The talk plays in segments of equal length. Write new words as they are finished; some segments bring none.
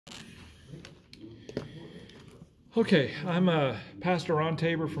Okay, I'm Pastor Ron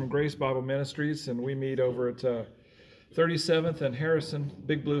Tabor from Grace Bible Ministries, and we meet over at 37th and Harrison,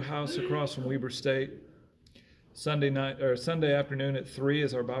 Big Blue House across from Weber State. Sunday afternoon at 3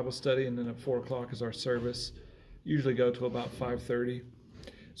 is our Bible study, and then at 4 o'clock is our service. Usually go to about 5:30.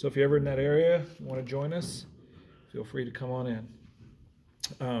 So if you're ever in that area and want to join us, feel free to come on in.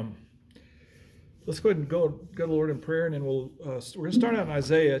 Let's go ahead and go to the Lord in prayer, and then we're going to start out in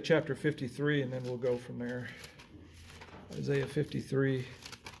Isaiah chapter 53, and then we'll go from there. Isaiah 53.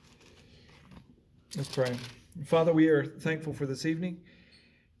 Let's pray. Father, we are thankful for this evening.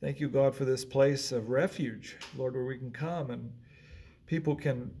 Thank you, God, for this place of refuge, Lord, where we can come and people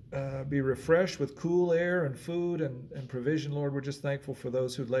can be refreshed with cool air and food and provision. Lord, we're just thankful for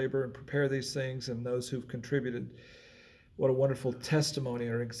those who labor and prepare these things and those who've contributed. What a wonderful testimony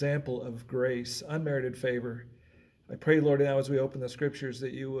or example of grace, unmerited favor. I pray, Lord, now as we open the scriptures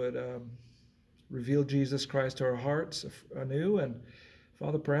that you would reveal Jesus Christ to our hearts anew. And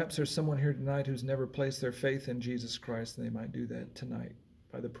Father, perhaps there's someone here tonight who's never placed their faith in Jesus Christ, and they might do that tonight.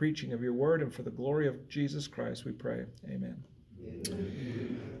 By the preaching of your word and for the glory of Jesus Christ, we pray. Amen.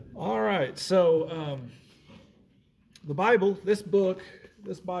 All right, so the Bible, the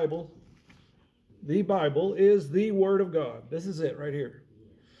Bible is the Word of God. This is it right here.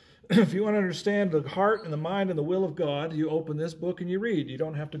 If you want to understand the heart and the mind and the will of God, you open this book and you read. You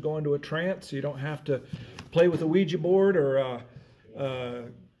don't have to go into a trance. You don't have to play with a Ouija board or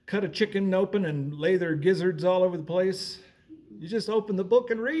cut a chicken open and lay their gizzards all over the place. You just open the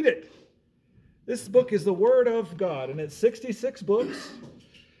book and read it. This book is the Word of God, and it's 66 books.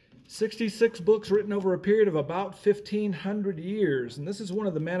 66 books written over a period of about 1,500 years. And this is one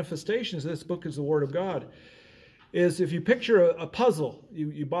of the manifestations of this book is the Word of God. Is if you picture a puzzle,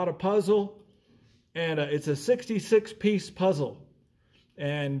 you bought a puzzle, and it's a 66-piece puzzle.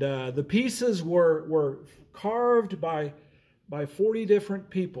 And the pieces were carved by 40 different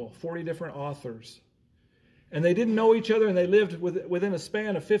people, 40 different authors. And they didn't know each other, and they lived within a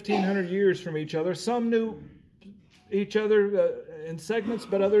span of 1,500 years from each other. Some knew each other in segments,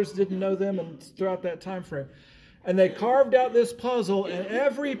 but others didn't know them and throughout that time frame. And they carved out this puzzle, and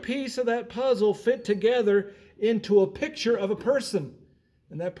every piece of that puzzle fit together into a picture of a person.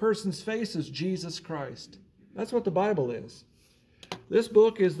 And that person's face is Jesus Christ. That's what the Bible is. This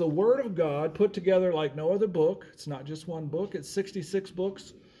book is the Word of God put together like no other book. It's not just one book. It's 66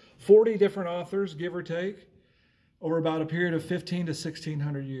 books, 40 different authors, give or take, over about a period of 1,500 to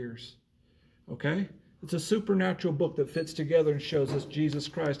 1,600 years. Okay? It's a supernatural book that fits together and shows us Jesus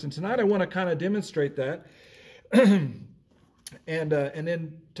Christ. And tonight I want to kind of demonstrate that and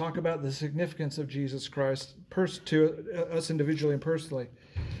then talk about the significance of Jesus Christ to us individually and personally.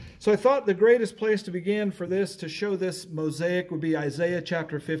 So I thought the greatest place to begin for this, to show this mosaic, would be Isaiah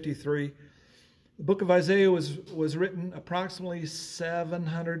chapter 53. The book of Isaiah was written approximately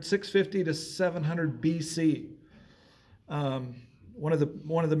 650 to 700 BC. One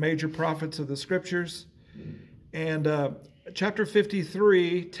of the major prophets of the Scriptures. And chapter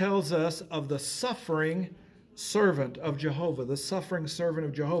 53 tells us of the suffering servant of Jehovah, the suffering servant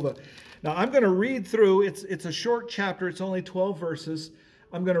of Jehovah. Now I'm going to read through, it's a short chapter, it's only 12 verses.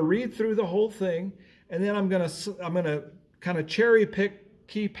 I'm going to read through the whole thing, and then I'm going to kind of cherry pick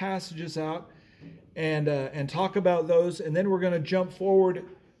key passages out and talk about those, and then we're going to jump forward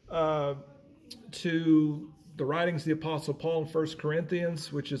to the writings of the Apostle Paul in 1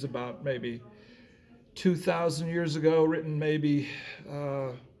 Corinthians, which is about maybe 2,000 years ago, written maybe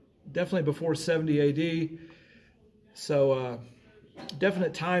definitely before 70 AD. So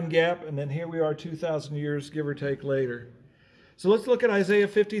definite time gap, and then here we are 2,000 years, give or take, later. So let's look at Isaiah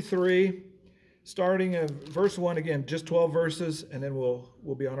 53, starting at verse 1 again, just 12 verses, and then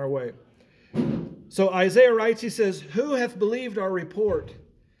we'll be on our way. So Isaiah writes, he says, "Who hath believed our report?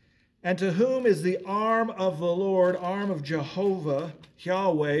 And to whom is the arm of the Lord, arm of Jehovah,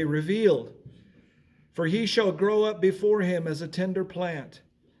 Yahweh, revealed? For he shall grow up before him as a tender plant,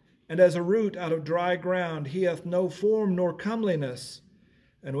 and as a root out of dry ground. He hath no form nor comeliness.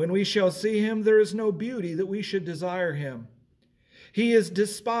 And when we shall see him, there is no beauty that we should desire him. He is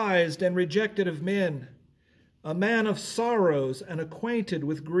despised and rejected of men, a man of sorrows and acquainted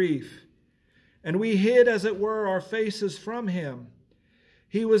with grief. And we hid, as it were, our faces from him.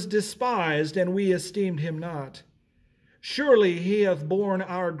 He was despised, and we esteemed him not. Surely he hath borne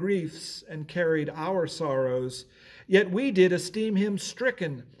our griefs and carried our sorrows. Yet we did esteem him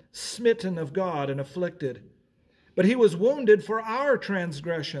stricken, smitten of God, and afflicted. But he was wounded for our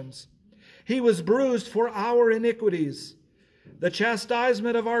transgressions. He was bruised for our iniquities. The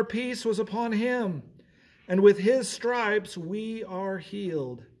chastisement of our peace was upon him, and with his stripes we are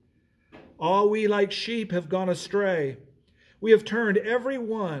healed. All we like sheep have gone astray. We have turned every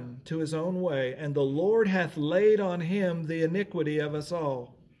one to his own way, and the Lord hath laid on him the iniquity of us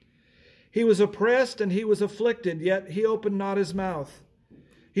all. He was oppressed and he was afflicted, yet he opened not his mouth.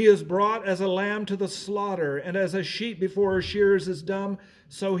 He is brought as a lamb to the slaughter, and as a sheep before her shearers is dumb,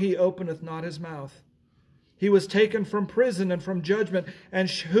 so he openeth not his mouth. He was taken from prison and from judgment, and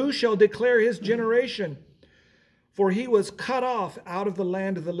who shall declare his generation? For he was cut off out of the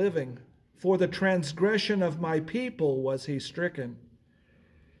land of the living. For the transgression of my people was he stricken.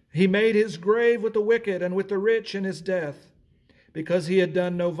 He made his grave with the wicked and with the rich in his death, because he had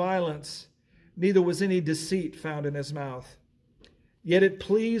done no violence, neither was any deceit found in his mouth. Yet it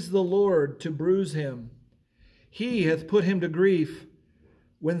pleased the Lord to bruise him. He hath put him to grief.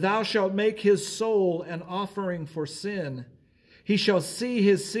 When thou shalt make his soul an offering for sin, he shall see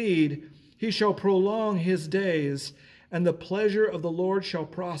his seed, he shall prolong his days, and the pleasure of the Lord shall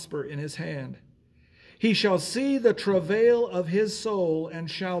prosper in his hand. He shall see the travail of his soul, and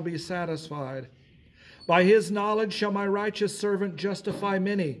shall be satisfied. By his knowledge shall my righteous servant justify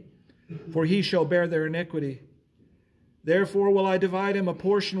many, for he shall bear their iniquity. Therefore will I divide him a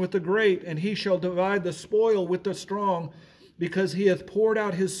portion with the great, and he shall divide the spoil with the strong, because he hath poured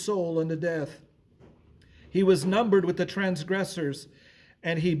out his soul unto death. He was numbered with the transgressors,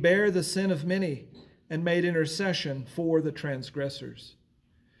 and he bare the sin of many, and made intercession for the transgressors.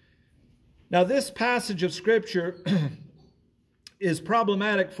 Now this passage of Scripture is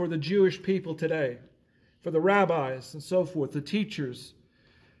problematic for the Jewish people today, for the rabbis and so forth, the teachers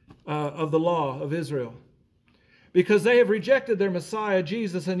of the law of Israel, because they have rejected their Messiah,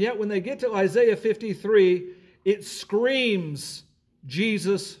 Jesus, and yet when they get to Isaiah 53, it screams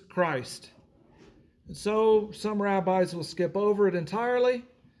Jesus Christ. And so some rabbis will skip over it entirely.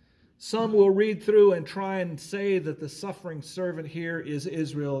 Some will read through and try and say that the suffering servant here is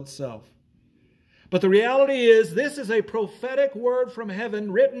Israel itself. But the reality is, this is a prophetic word from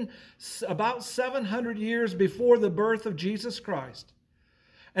heaven written about 700 years before the birth of Jesus Christ.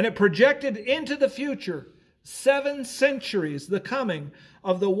 And it projected into the future 7 centuries the coming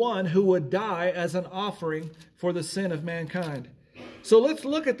of the one who would die as an offering for the sin of mankind. So let's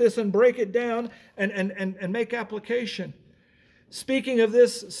look at this and break it down and make application. Speaking of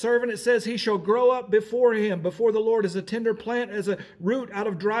this servant, it says, he shall grow up before him, before the Lord, as a tender plant, as a root out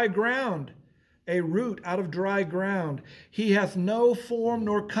of dry ground. A root out of dry ground. He hath no form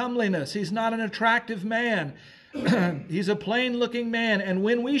nor comeliness. He's not an attractive man. He's a plain-looking man. And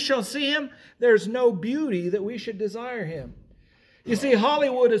when we shall see him, there's no beauty that we should desire him. You see,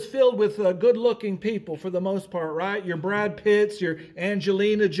 Hollywood is filled with good-looking people for the most part, right? Your Brad Pitts, your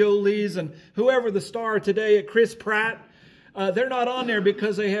Angelina Jolies, and whoever the star today, Chris Pratt. They're not on there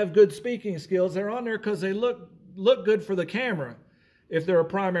because they have good speaking skills. They're on there because they look good for the camera, if they're a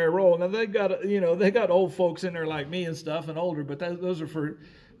primary role. Now they got old folks in there like me and stuff, and older, but those are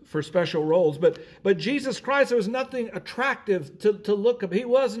for special roles. But Jesus Christ, there was nothing attractive to look at. He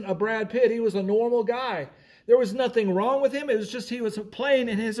wasn't a Brad Pitt. He was a normal guy. There was nothing wrong with him. It was just he was plain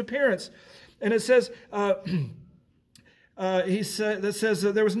in his appearance. And it says,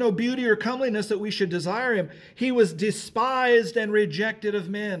 there was no beauty or comeliness that we should desire him. He was despised and rejected of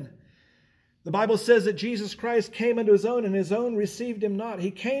men. The Bible says that Jesus Christ came unto his own, and his own received him not.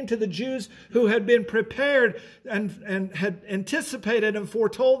 He came to the Jews who had been prepared and had anticipated and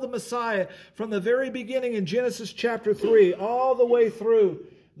foretold the Messiah from the very beginning in Genesis chapter 3, all the way through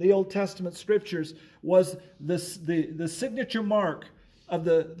the Old Testament scriptures, was the signature mark of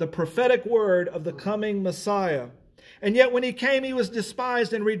the prophetic word of the coming Messiah. And yet when he came, he was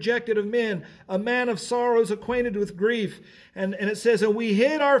despised and rejected of men, a man of sorrows, acquainted with grief. And it says, and we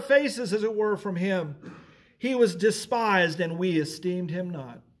hid our faces, as it were, from him. He was despised, and we esteemed him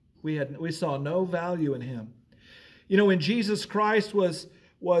not. We saw no value in him. You know, when Jesus Christ was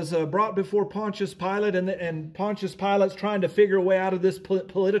brought before Pontius Pilate, and Pontius Pilate's trying to figure a way out of this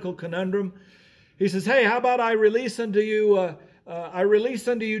political conundrum, he says, hey, how about I release unto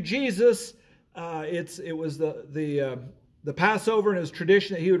you Jesus. It was the Passover, and it was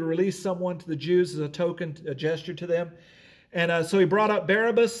tradition that he would release someone to the Jews as a token, a gesture to them. And so he brought up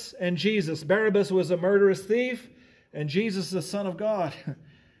Barabbas and Jesus. Barabbas was a murderous thief, and Jesus the Son of God,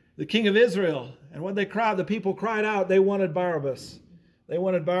 the King of Israel. And when the people cried out, they wanted Barabbas. They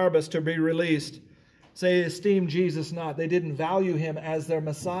wanted Barabbas to be released. So they esteemed Jesus not. They didn't value him as their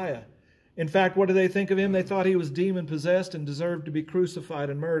Messiah. In fact, what did they think of him? They thought he was demon-possessed and deserved to be crucified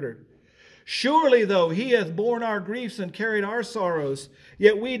and murdered. Surely, though, he hath borne our griefs and carried our sorrows,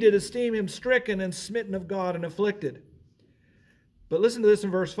 yet we did esteem him stricken and smitten of God and afflicted. But listen to this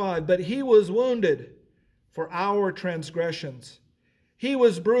in verse 5. But he was wounded for our transgressions. He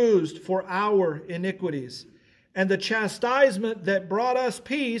was bruised for our iniquities. And the chastisement that brought us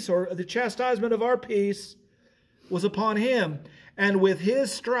peace, or the chastisement of our peace, was upon him. And with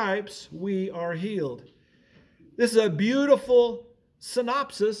his stripes we are healed. This is a beautiful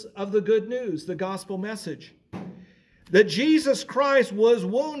synopsis of the good news, the gospel message. That Jesus Christ was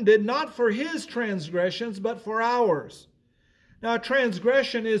wounded not for his transgressions, but for ours. Now,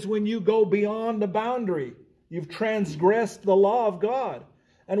 transgression is when you go beyond the boundary. You've transgressed the law of God.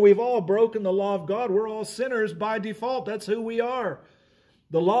 And we've all broken the law of God. We're all sinners by default. That's who we are.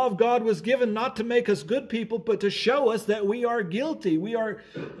 The law of God was given not to make us good people, but to show us that we are guilty.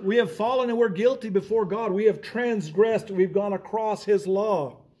 We have fallen and we're guilty before God. We have transgressed. We've gone across his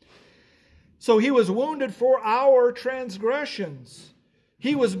law. So he was wounded for our transgressions.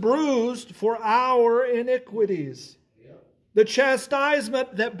 He was bruised for our iniquities. The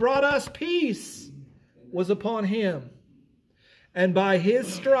chastisement that brought us peace was upon him. And by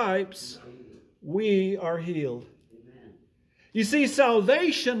his stripes we are healed. You see,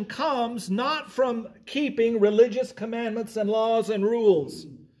 salvation comes not from keeping religious commandments and laws and rules.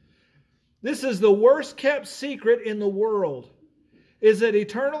 This is the worst kept secret in the world, is that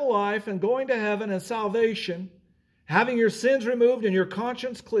eternal life and going to heaven and salvation, having your sins removed and your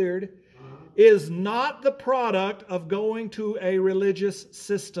conscience cleared, is not the product of going to a religious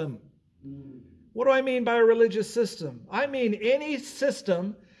system. What do I mean by a religious system? I mean any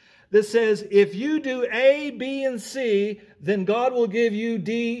system that says if you do A, B, and C, then God will give you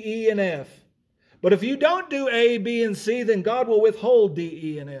D, E, and F. But if you don't do A, B, and C, then God will withhold D,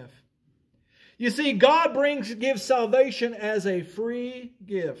 E, and F. You see, God gives salvation as a free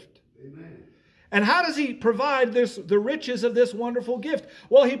gift. Amen. And how does he provide the riches of this wonderful gift?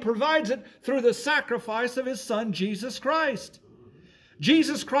 Well, he provides it through the sacrifice of his Son, Jesus Christ.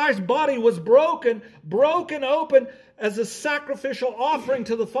 Jesus Christ's body was broken open as a sacrificial offering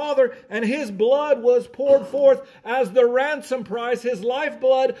to the Father, and his blood was poured forth as the ransom price. His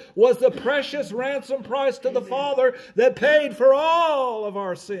lifeblood was the precious ransom price to the Father that paid for all of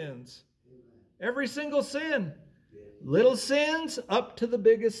our sins. Every single sin. Little sins up to the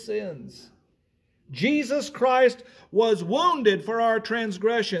biggest sins. Jesus Christ was wounded for our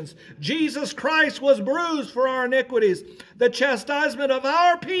transgressions. Jesus Christ was bruised for our iniquities. The chastisement of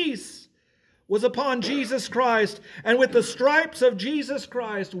our peace was upon Jesus Christ. And with the stripes of Jesus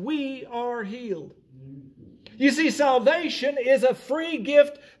Christ, we are healed. You see, salvation is a free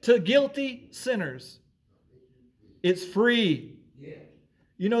gift to guilty sinners. It's free.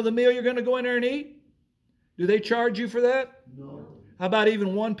 You know the meal you're going to go in there and eat? Do they charge you for that? No. How about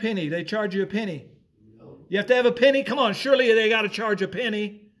even 1 penny? They charge you a penny. You have to have a penny? Come on, surely they got to charge a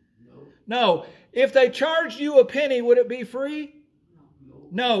penny. No. If they charged you a penny, would it be free?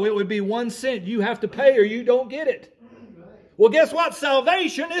 No, it would be 1 cent. You have to pay or you don't get it. Well, guess what?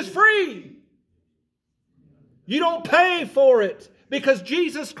 Salvation is free. You don't pay for it because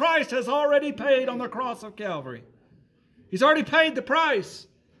Jesus Christ has already paid on the cross of Calvary. He's already paid the price.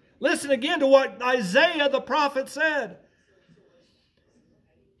 Listen again to what Isaiah the prophet said.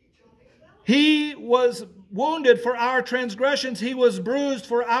 He was wounded for our transgressions. He was bruised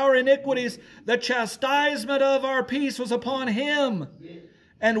for our iniquities. The chastisement of our peace was upon him.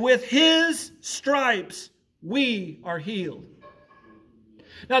 And with his stripes, we are healed.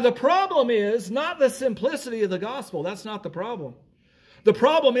 Now, the problem is not the simplicity of the gospel. That's not the problem. The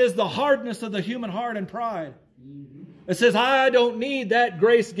problem is the hardness of the human heart and pride. It says, I don't need that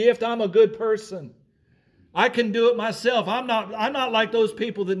grace gift. I'm a good person. I can do it myself. I'm not like those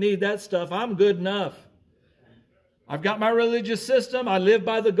people that need that stuff. I'm good enough. I've got my religious system. I live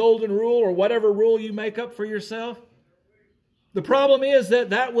by the golden rule or whatever rule you make up for yourself. The problem is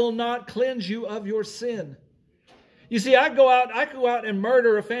that will not cleanse you of your sin. You see, I could go out and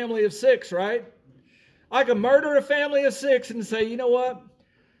murder a family of 6, right? I could murder a family of 6 and say, you know what?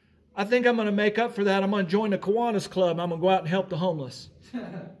 I think I'm going to make up for that. I'm going to join the Kiwanis Club. I'm going to go out and help the homeless.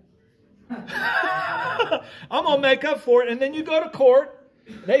 I'm going to make up for it. And then you go to court.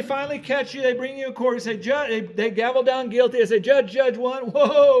 They finally catch you. They bring you to court. You say, Judge, they gavel down guilty. They say, Judge, one.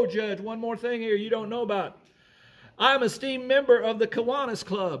 Whoa, Judge, one more thing here you don't know about. I'm a esteemed member of the Kiwanis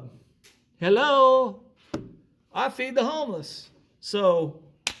Club. Hello. I feed the homeless. So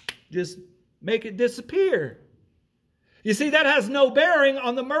just make it disappear. You see, that has no bearing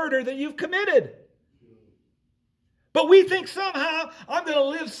on the murder that you've committed. But we think somehow I'm going to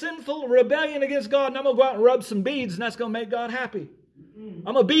live sinful rebellion against God and I'm going to go out and rub some beads and that's going to make God happy.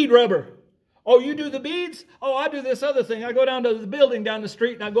 I'm a bead rubber. Oh, you do the beads? Oh, I do this other thing. I go down to the building down the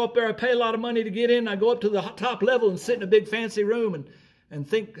street and I go up there. I pay a lot of money to get in. I go up to the top level and sit in a big fancy room and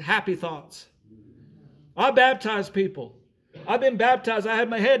think happy thoughts. I baptize people. I've been baptized. I had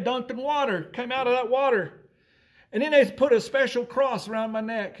my head dunked in water. Came out of that water. And then they put a special cross around my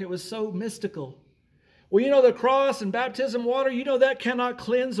neck. It was so mystical. Well, you know the cross and baptism water, you know that cannot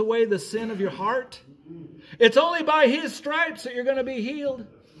cleanse away the sin of your heart. It's only by His stripes that you're going to be healed.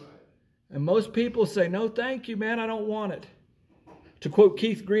 And most people say, no, thank you, man, I don't want it. To quote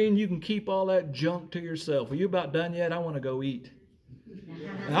Keith Green, you can keep all that junk to yourself. Are you about done yet? I want to go eat.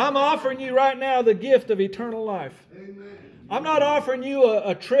 And I'm offering you right now the gift of eternal life. I'm not offering you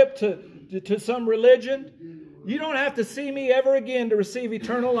a trip to some religion. You don't have to see me ever again to receive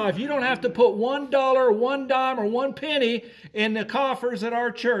eternal life. You don't have to put $1 or $1 or 1 penny in the coffers at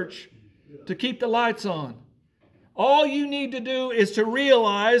our church to keep the lights on. All you need to do is to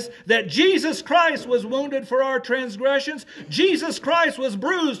realize that Jesus Christ was wounded for our transgressions. Jesus Christ was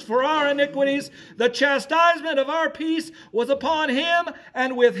bruised for our iniquities. The chastisement of our peace was upon Him,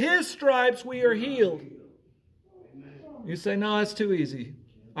 and with His stripes we are healed. You say, no, it's too easy.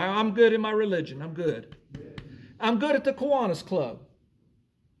 I'm good in my religion. I'm good. I'm good at the Kiwanis Club.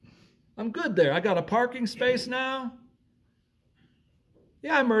 I'm good there. I got a parking space now.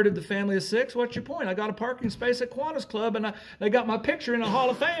 Yeah, I murdered the family of 6. What's your point? I got a parking space at Kiwanis Club, and they got my picture in the Hall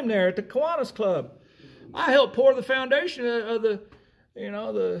of Fame there at the Kiwanis Club. I helped pour the foundation of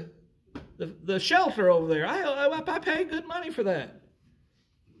the shelter over there. I pay good money for that.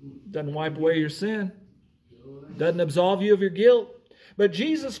 Doesn't wipe away your sin. Doesn't absolve you of your guilt. But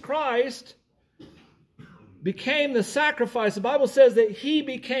Jesus Christ became the sacrifice. The Bible says that He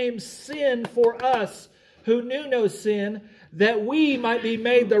became sin for us who knew no sin, that we might be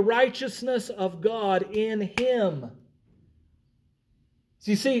made the righteousness of God in Him.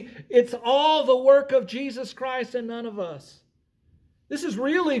 So you see, it's all the work of Jesus Christ and none of us. This is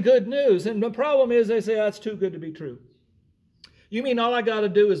really good news. And the problem is they say, that's too good to be true. You mean all I got to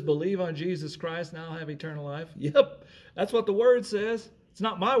do is believe on Jesus Christ and I'll have eternal life? Yep, that's what the Word says. It's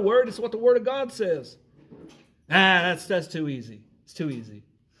not my word, it's what the Word of God says. That's too easy. It's too easy.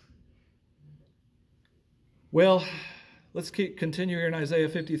 Well, let's continue here in Isaiah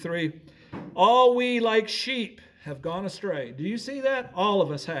 53. All we like sheep have gone astray. Do you see that? All of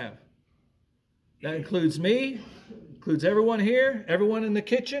us have. That includes me, includes everyone here, everyone in the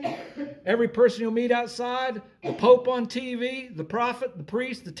kitchen, every person you'll meet outside, the Pope on TV, the prophet, the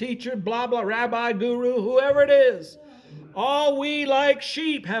priest, the teacher, blah, blah, rabbi, guru, whoever it is. All we like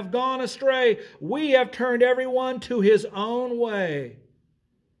sheep have gone astray. We have turned everyone to his own way.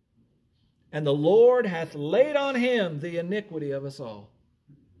 And the Lord hath laid on Him the iniquity of us all.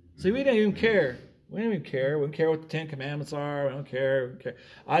 See, we don't even care. We don't even care. We don't care what the 10 Commandments are. We don't care.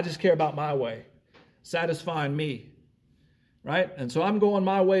 I just care about my way. Satisfying me. Right? And so I'm going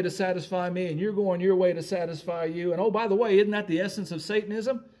my way to satisfy me, and you're going your way to satisfy you. And oh, by the way, isn't that the essence of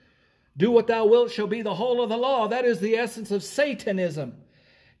Satanism? Do what thou wilt shall be the whole of the law. That is the essence of Satanism.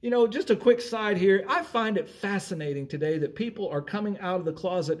 You know, just a quick side here. I find it fascinating today that people are coming out of the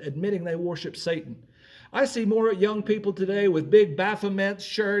closet admitting they worship Satan. I see more young people today with big Baphomet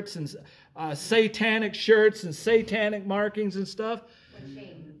shirts and satanic shirts and satanic markings and stuff.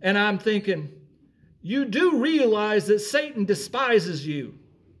 And I'm thinking, you do realize that Satan despises you.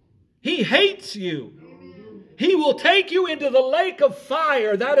 He hates you. He will take you into the lake of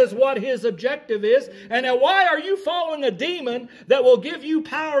fire. That is what his objective is. And now why are you following a demon that will give you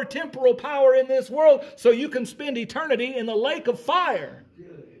power, temporal power in this world, so you can spend eternity in the lake of fire?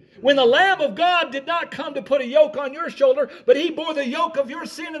 When the Lamb of God did not come to put a yoke on your shoulder, but He bore the yoke of your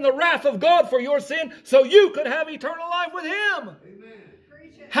sin and the wrath of God for your sin, so you could have eternal life with Him. Amen.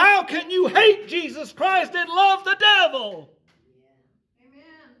 How can you hate Jesus Christ and love the devil?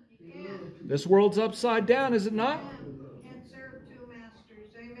 This world's upside down, is it not? Can't serve two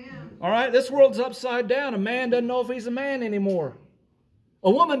masters. Amen. All right, this world's upside down. A man doesn't know if he's a man anymore.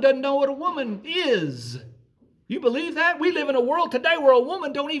 A woman doesn't know what a woman is. You believe that? We live in a world today where a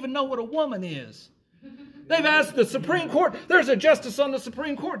woman don't even know what a woman is. They've asked the Supreme Court. There's a justice on the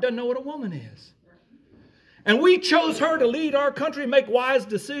Supreme Court doesn't know what a woman is. And we chose her to lead our country and make wise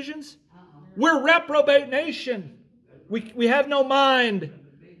decisions. We're a reprobate nation. We have no mind.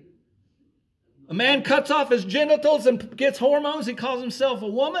 A man cuts off his genitals and gets hormones. He calls himself a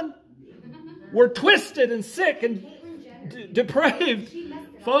woman. We're twisted and sick and depraved.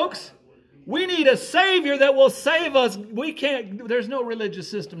 Folks, we need a Savior that will save us. There's no religious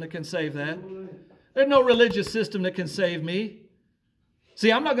system that can save that. There's no religious system that can save me.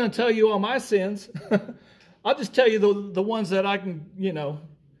 See, I'm not going to tell you all my sins. I'll just tell you the ones that I can,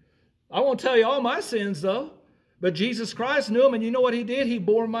 I won't tell you all my sins, though. But Jesus Christ knew them, and you know what He did? He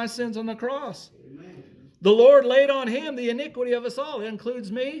bore my sins on the cross. The Lord laid on him the iniquity of us all. It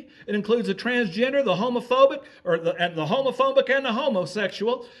includes me. It includes the transgender, the homophobic, the homophobic and the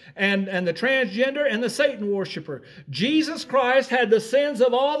homosexual, and the transgender and the Satan worshiper. Jesus Christ had the sins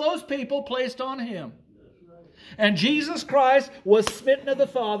of all those people placed on him. And Jesus Christ was smitten of the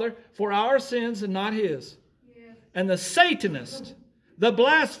Father for our sins and not his. And the Satanist, the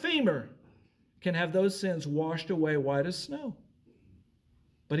blasphemer, can have those sins washed away white as snow.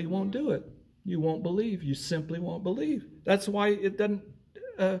 But he won't do it. You won't believe. You simply won't believe. That's why it doesn't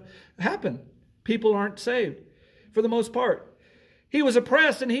happen. People aren't saved for the most part. He was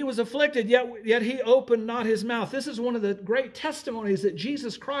oppressed and he was afflicted, yet he opened not his mouth. This is one of the great testimonies that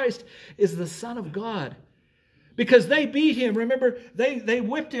Jesus Christ is the Son of God. Because they beat him. Remember, they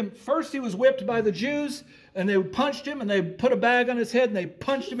whipped him. First he was whipped by the Jews, and they punched him, and they put a bag on his head, and they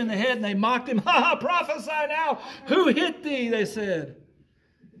punched him in the head, and they mocked him. Ha ha, prophesy now. Who hit thee, they said.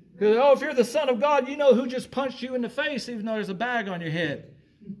 Because, oh, if you're the Son of God, you know who just punched you in the face, even though there's a bag on your head.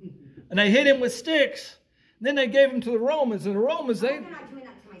 And they hit him with sticks. And then they gave him to the Romans. And the Romans,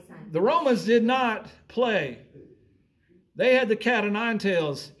 the Romans did not play. They had the cat o' nine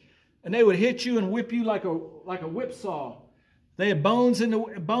tails. And they would hit you and whip you like a whipsaw. They had bones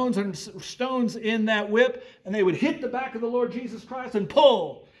and stones in that whip. And they would hit the back of the Lord Jesus Christ and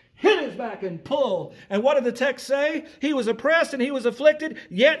pull. Hit his back and pull. And what did the text say? He was oppressed and he was afflicted,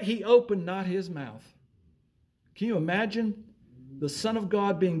 yet he opened not his mouth. Can you imagine the Son of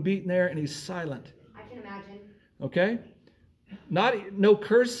God being beaten there and he's silent? I can imagine. Okay? No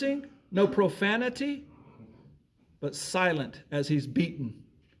cursing, no profanity, but silent as he's beaten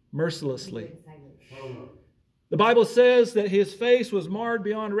mercilessly. The Bible says that his face was marred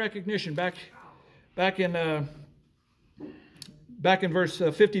beyond recognition. Back in verse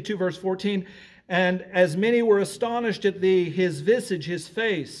 52, verse 14, and as many were astonished at thee, his visage, his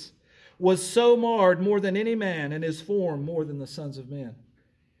face, was so marred more than any man, and his form more than the sons of men.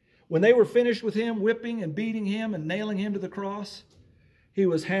 When they were finished with him, whipping and beating him and nailing him to the cross, he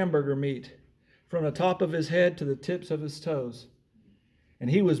was hamburger meat from the top of his head to the tips of his toes. And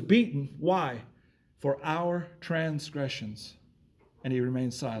he was beaten. Why? For our transgressions. And he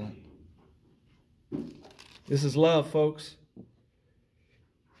remained silent. This is love, folks.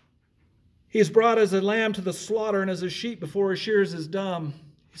 He is brought as a lamb to the slaughter, and as a sheep before his shearers is dumb,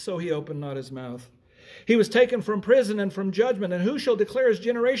 so he opened not his mouth. He was taken from prison and from judgment, and who shall declare his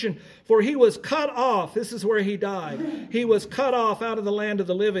generation? For he was cut off. This is where he died. He was cut off out of the land of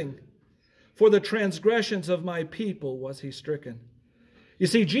the living. For the transgressions of my people was he stricken. You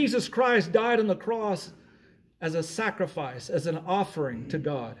see, Jesus Christ died on the cross as a sacrifice, as an offering to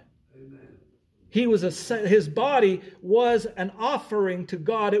God. His body was an offering to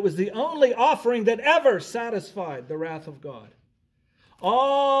God. It was the only offering that ever satisfied the wrath of God.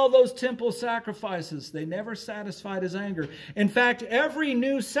 All those temple sacrifices, they never satisfied his anger. In fact, every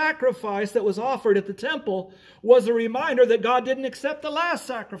new sacrifice that was offered at the temple was a reminder that God didn't accept the last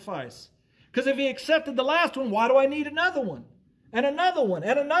sacrifice. Because if he accepted the last one, why do I need another one? And another one,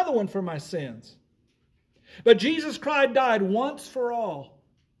 and another one for my sins? But Jesus Christ died once for all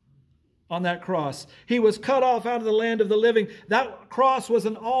on that cross. He was cut off out of the land of the living. That cross was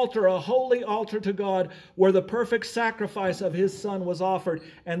an altar, a holy altar to God, where the perfect sacrifice of his Son was offered,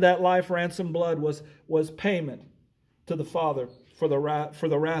 and that life ransom blood was payment to the Father for the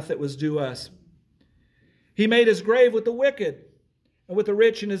wrath that was due us. He made his grave with the wicked and with the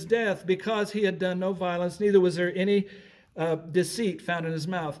rich in his death, because he had done no violence, neither was there any deceit found in his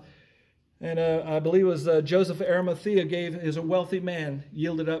mouth. And I believe it was Joseph of Arimathea is a wealthy man,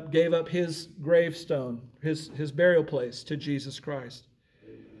 gave up his gravestone, his burial place to Jesus Christ.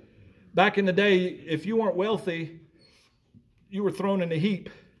 Back in the day, if you weren't wealthy, you were thrown in a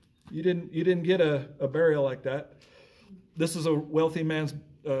heap. You didn't get a burial like that. This is a wealthy man's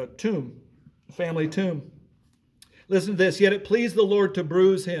tomb, family tomb. Listen to this. Yet it pleased the Lord to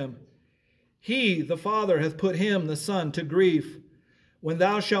bruise him. He, the Father, hath put him, the Son, to grief. When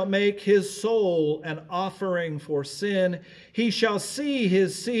thou shalt make his soul an offering for sin, he shall see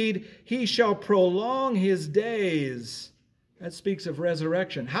his seed, he shall prolong his days. That speaks of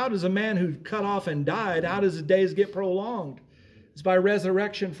resurrection. How does a man who cut off and died, how does his days get prolonged? It's by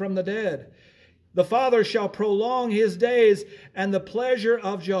resurrection from the dead. The Father shall prolong his days, and the pleasure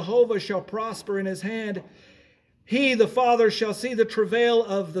of Jehovah shall prosper in his hand. He, the Father, shall see the travail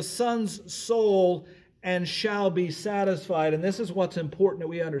of the Son's soul, and shall be satisfied. And this is what's important that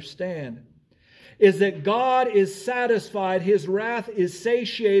we understand, is that God is satisfied, his wrath is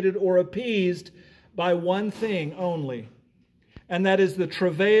satiated or appeased by one thing only, and that is the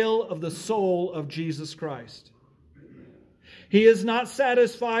travail of the soul of Jesus Christ. He is not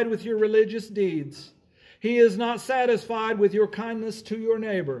satisfied with your religious deeds. He is not satisfied with your kindness to your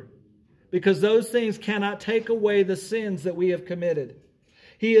neighbor, because those things cannot take away the sins that we have committed.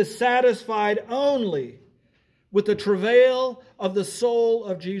 He is satisfied only with the travail of the soul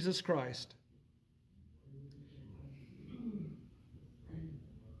of Jesus Christ.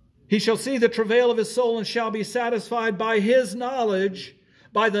 He shall see the travail of his soul and shall be satisfied by his knowledge.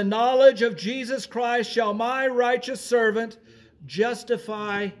 By the knowledge of Jesus Christ shall my righteous servant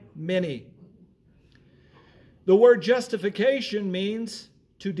justify many. The word justification means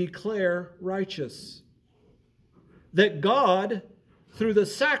to declare righteous. That God, through the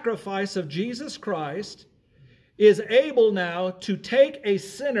sacrifice of Jesus Christ, is able now to take a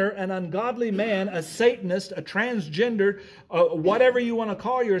sinner, an ungodly man, a Satanist, a transgender, whatever you want to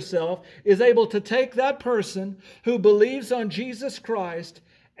call yourself, is able to take that person who believes on Jesus Christ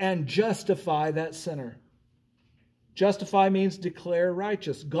and justify that sinner. Justify means declare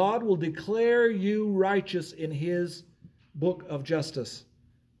righteous. God will declare you righteous in His book of justice.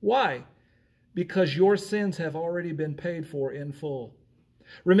 Why? Because your sins have already been paid for in full.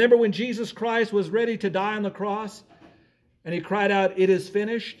 Remember when Jesus Christ was ready to die on the cross and He cried out, "It is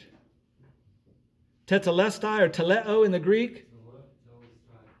finished"? Tetelestai or teleo in the Greek.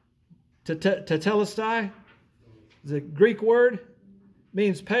 Tetelestai, the Greek word,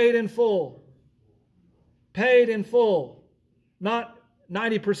 means paid in full. Paid in full. Not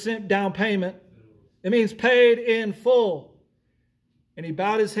 90% down payment. It means paid in full. And He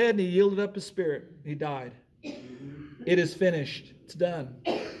bowed His head and He yielded up His spirit. He died. It is finished. It's done.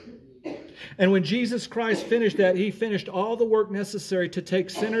 And when Jesus Christ finished that, He finished all the work necessary to take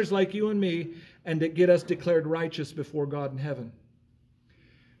sinners like you and me and to get us declared righteous before God in heaven.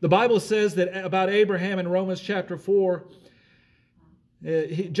 The Bible says that about Abraham in Romans chapter 4,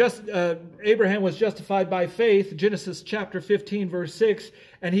 Abraham was justified by faith, Genesis chapter 15 verse 6,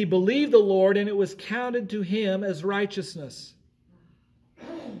 and he believed the Lord and it was counted to him as righteousness.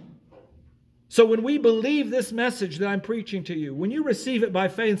 So when we believe this message that I'm preaching to you, when you receive it by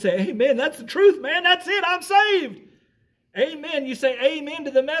faith and say, "Amen, that's the truth, man, that's it, I'm saved." Amen, you say amen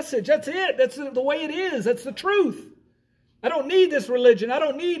to the message. That's it, that's the way it is, that's the truth. I don't need this religion, I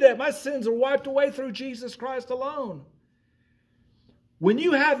don't need that. My sins are wiped away through Jesus Christ alone. When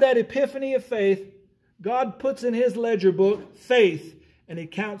you have that epiphany of faith, God puts in His ledger book faith, and He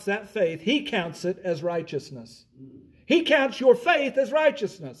counts that faith. He counts it as righteousness. He counts your faith as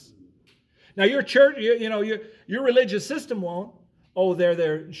righteousness. Now your church, your religious system won't. "Oh,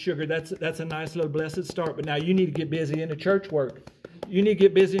 there, sugar, that's a nice little blessed start, but now you need to get busy in the church work. You need to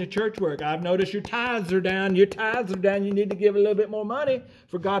get busy in the church work. I've noticed your tithes are down. Your tithes are down. You need to give a little bit more money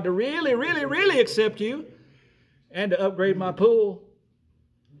for God to really, really, really accept you and to upgrade my pool."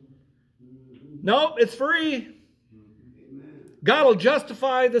 Nope, it's free. God will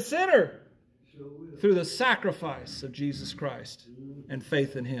justify the sinner through the sacrifice of Jesus Christ and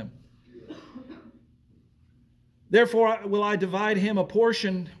faith in Him. "Therefore will I divide him a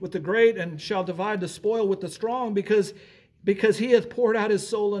portion with the great, and shall divide the spoil with the strong, because he hath poured out his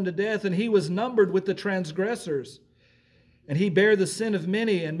soul unto death, and he was numbered with the transgressors. And he bare the sin of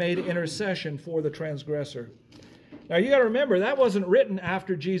many, and made intercession for the transgressor." Now you got to remember, that wasn't written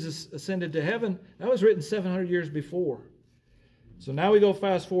after Jesus ascended to heaven. That was written 700 years before. So now we go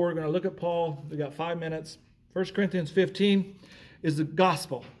fast forward. We're going to look at Paul. We got 5 minutes. 1 Corinthians 15 is the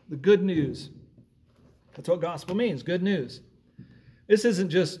gospel, the good news. That's what gospel means, good news. This isn't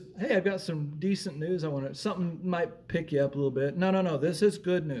just, "Hey, I've got some decent news. Something might pick you up a little bit." No. This is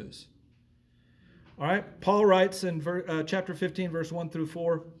good news. All right. Paul writes in chapter 15, verse 1 through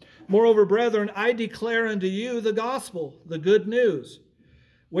 4, "Moreover, brethren, I declare unto you the gospel, the good news,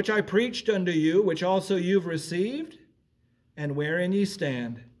 which I preached unto you, which also you've received, and wherein ye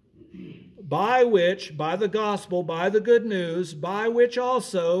stand, by which, by the gospel, by the good news, by which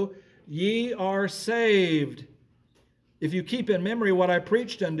also ye are saved, if you keep in memory what I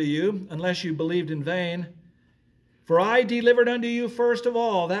preached unto you, unless you believed in vain. For I delivered unto you first of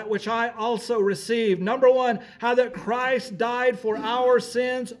all that which I also received." Number one, how that Christ died for our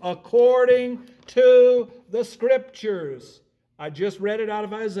sins according to the Scriptures. I just read it out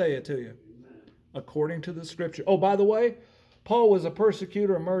of Isaiah to you. According to the Scripture. Oh, by the way, Paul was a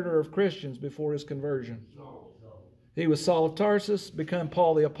persecutor and murderer of Christians before his conversion. He was Saul of Tarsus, became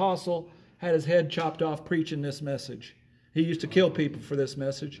Paul the Apostle, had his head chopped off preaching this message. He used to kill people for this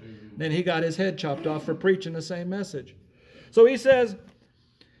message. Then he got his head chopped off for preaching the same message. So he says,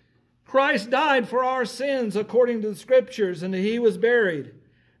 Christ died for our sins according to the Scriptures, and that He was buried,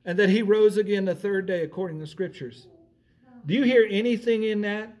 and that He rose again the third day according to the Scriptures. Do you hear anything in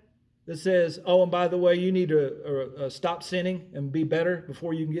that says, "Oh, and by the way, you need to stop sinning and be better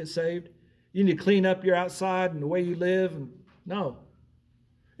before you can get saved"? You need to clean up your outside and the way you live. No.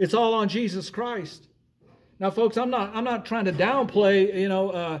 It's all on Jesus Christ. Now, folks, I'm not trying to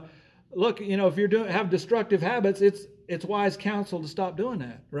downplay, look, if you have destructive habits, it's wise counsel to stop doing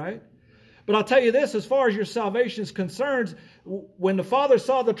that, right? But I'll tell you this, as far as your salvation is concerned, when the Father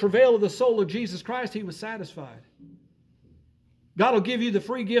saw the travail of the soul of Jesus Christ, He was satisfied. God will give you the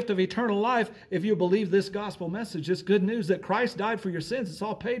free gift of eternal life if you believe this gospel message, this good news that Christ died for your sins. It's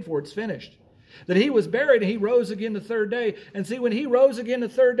all paid for. It's finished. That He was buried and He rose again the third day. And see, when He rose again the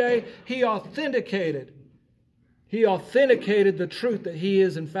third day, He authenticated the truth that He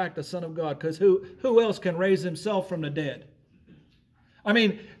is, in fact, the Son of God. Because who else can raise Himself from the dead? I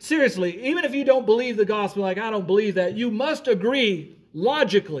mean, seriously, even if you don't believe the gospel, like I don't believe that, you must agree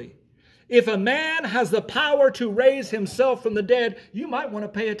logically. If a man has the power to raise himself from the dead, you might want to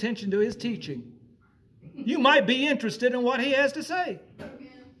pay attention to his teaching. You might be interested in what he has to say.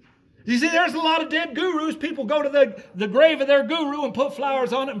 You see, there's a lot of dead gurus. People go to the grave of their guru and put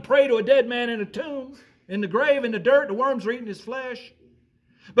flowers on it and pray to a dead man in a tomb, in the grave, in the dirt. The worms are eating his flesh.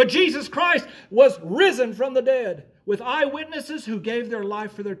 But Jesus Christ was risen from the dead with eyewitnesses who gave their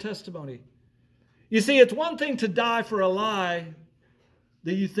life for their testimony. You see, it's one thing to die for a lie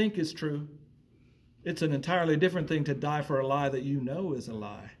that you think is true. It's an entirely different thing to die for a lie that you know is a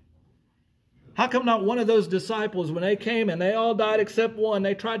lie. How come not one of those disciples, when they came and they all died except one,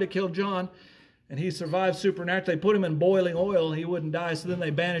 they tried to kill John and he survived supernaturally. They put him in boiling oil, he wouldn't die, so then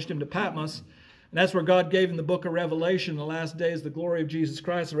they banished him to Patmos. And that's where God gave him the book of Revelation, the last days, the glory of Jesus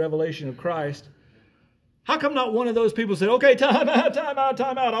Christ, the revelation of Christ. How come not one of those people said, okay, time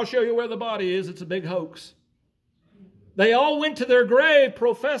out, I'll show you where the body is. It's a big hoax. They all went to their grave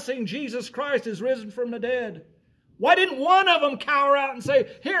professing Jesus Christ is risen from the dead. Why didn't one of them cower out and say,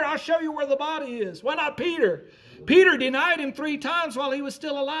 here, I'll show you where the body is? Why not Peter? Peter denied Him 3 times while he was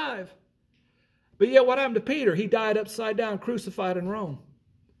still alive. But yet what happened to Peter? He died upside down, crucified in Rome.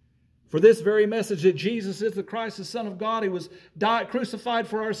 For this very message that Jesus is the Christ, the Son of God. He was crucified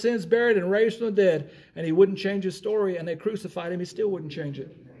for our sins, buried, and raised from the dead. And He wouldn't change His story, and they crucified Him. He still wouldn't change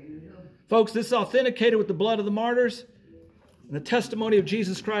it. Folks, this is authenticated with the blood of the martyrs and the testimony of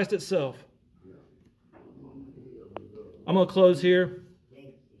Jesus Christ itself. I'm going to close here.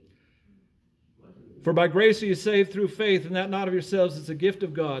 For by grace are you saved through faith, and that not of yourselves, it's a gift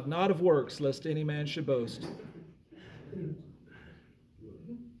of God, not of works, lest any man should boast.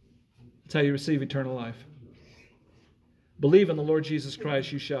 That's how you receive eternal life. Believe in the Lord Jesus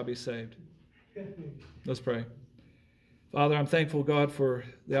Christ, you shall be saved. Let's pray. Father, I'm thankful, God, for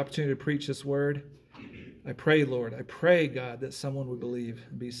the opportunity to preach this word. I pray, Lord, God, that someone would believe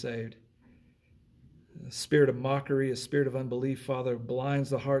and be saved. A spirit of mockery, a spirit of unbelief, Father, blinds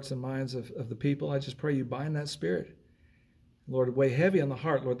the hearts and minds of the people. I just pray you bind that spirit. Lord, weigh heavy on the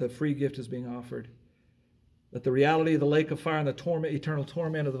heart, Lord, that free gift is being offered. That the reality of the lake of fire and the eternal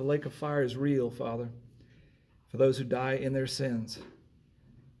torment of the lake of fire is real, Father, for those who die in their sins.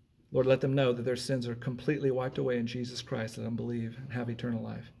 Lord, let them know that their sins are completely wiped away in Jesus Christ, let them believe and have eternal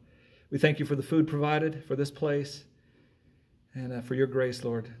life. We thank you for the food provided for this place and for your grace,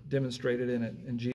 Lord, demonstrated in it. In Jesus'